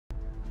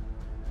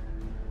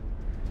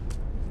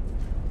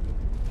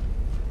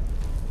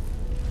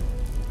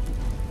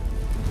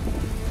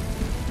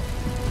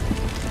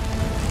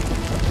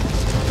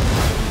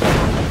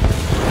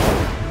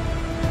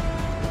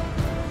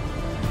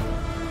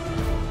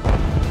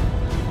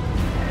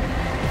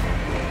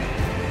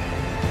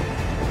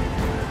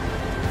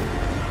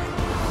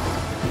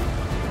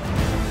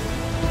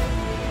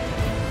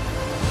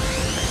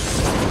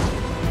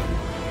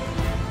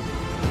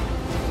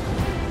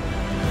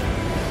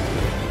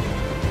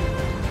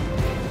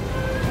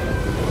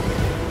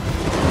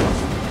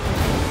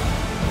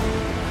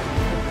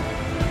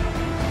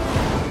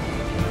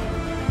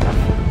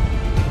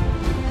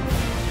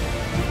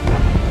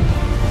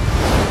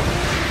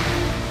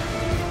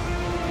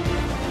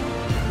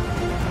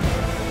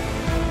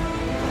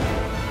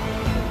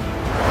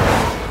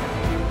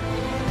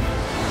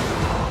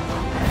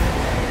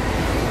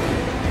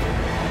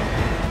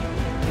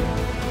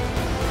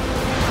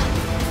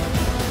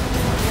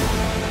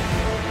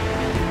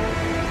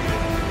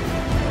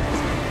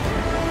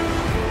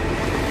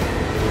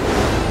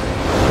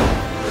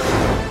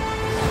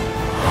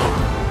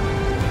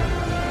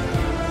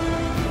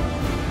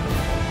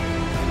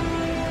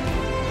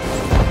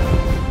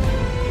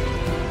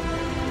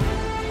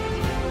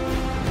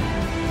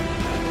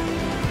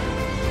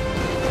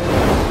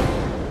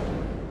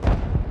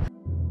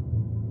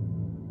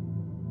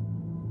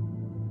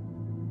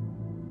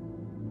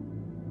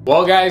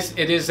Well guys,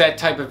 it is that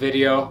type of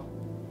video.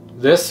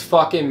 This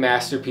fucking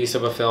masterpiece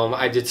of a film.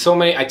 I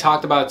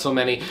talked about it so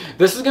many.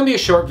 This is gonna be a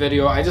short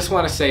video. I just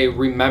want to say,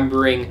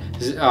 remembering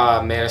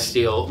Man of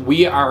Steel.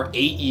 We are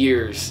 8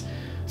 years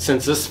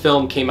since this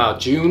film came out,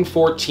 June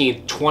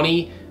 14th,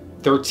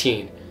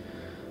 2013.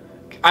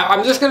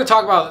 I'm just going to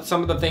talk about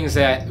some of the things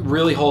that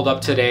really hold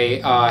up today.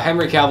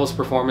 Henry Cavill's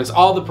performance,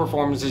 all the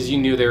performances you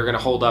knew they were going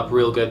to hold up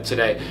real good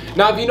today.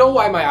 Now, if you know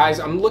why my eyes,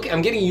 I'm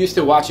getting used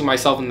to watching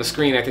myself on the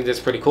screen. I think that's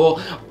pretty cool.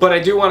 But I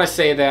do want to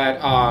say that,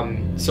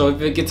 so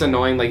if it gets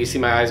annoying, like you see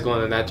my eyes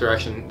going in that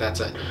direction, that's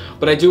it.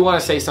 But I do want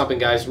to say something,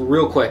 guys,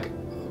 real quick.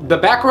 The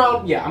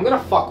background, yeah, I'm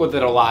gonna fuck with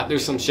it a lot.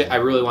 There's some shit I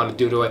really want to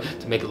do to it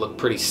to make it look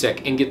pretty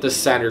sick and get this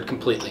centered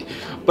completely.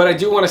 But I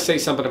do want to say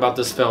something about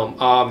this film.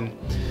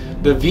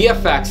 The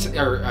VFX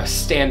are a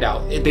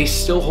standout. They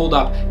still hold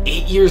up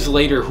 8 years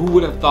later. Who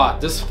would have thought?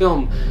 This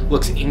film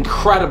looks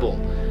incredible.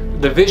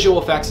 The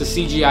visual effects, the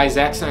CGI,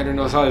 Zack Snyder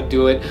knows how to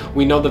do it.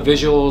 We know the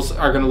visuals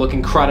are gonna look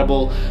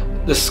incredible.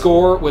 The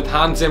score with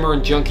Hans Zimmer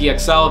and Junkie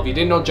XL, if you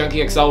didn't know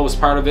Junkie XL was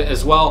part of it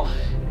as well,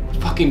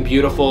 fucking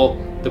beautiful.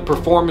 The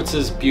performance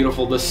is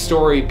beautiful, the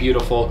story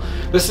beautiful.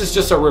 This is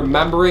just a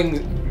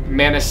remembering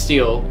Man of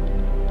Steel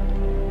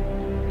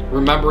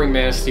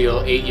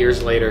 8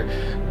 years later.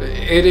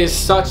 It is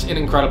such an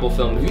incredible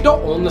film. If you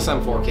don't own this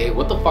on 4K,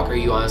 what the fuck are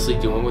you honestly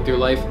doing with your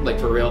life? Like,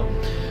 for real.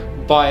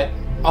 But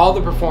all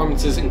the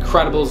performances,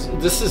 incredible.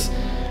 This is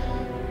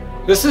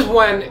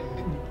when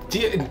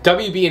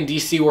WB and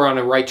DC were on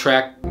the right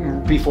track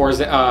before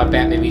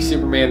Batman v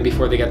Superman,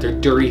 before they got their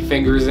dirty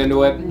fingers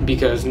into it,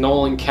 because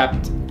Nolan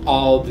kept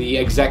all the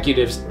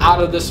executives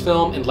out of this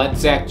film and let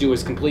Zack do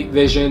his complete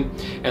vision,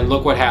 and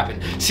look what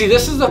happened. See,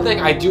 this is the thing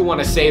I do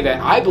want to say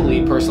that I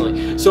believe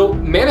personally. So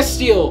Man of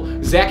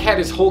Steel, Zack had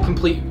his whole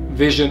complete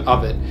vision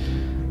of it.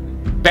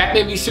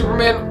 Batman v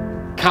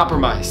Superman,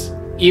 compromised.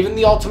 Even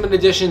the Ultimate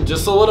Edition,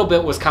 just a little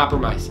bit, was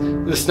compromised.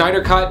 The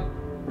Snyder Cut,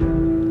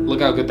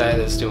 look how good that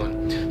is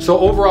doing. So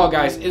overall,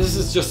 guys, this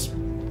is just,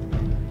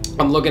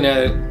 I'm looking at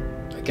it.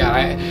 God,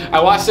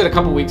 I watched it a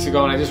couple weeks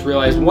ago and I just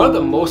realized one of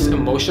the most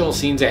emotional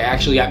scenes that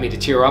actually got me to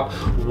tear up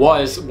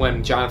was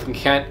when Jonathan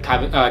Kent,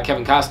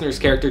 Kevin Costner's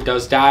character,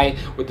 does die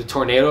with the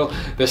tornado.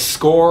 The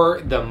score,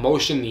 the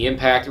emotion, the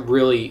impact,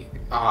 really,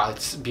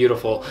 it's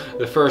beautiful.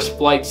 The first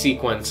flight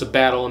sequence, the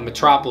battle in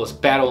Metropolis,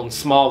 battle in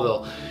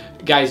Smallville,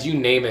 guys, you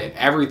name it,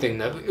 everything.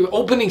 The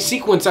opening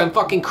sequence on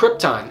fucking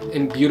Krypton,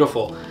 and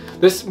beautiful.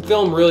 This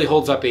film really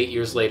holds up 8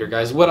 years later,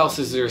 guys. What else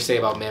is there to say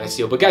about Man of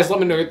Steel? But guys, let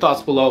me know your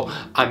thoughts below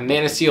on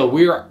Man of Steel.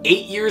 We are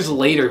 8 years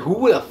later. Who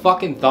would have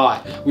fucking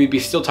thought we'd be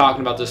still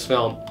talking about this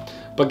film?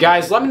 But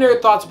guys, let me know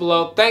your thoughts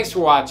below. Thanks for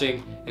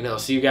watching, and I'll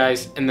see you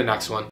guys in the next one.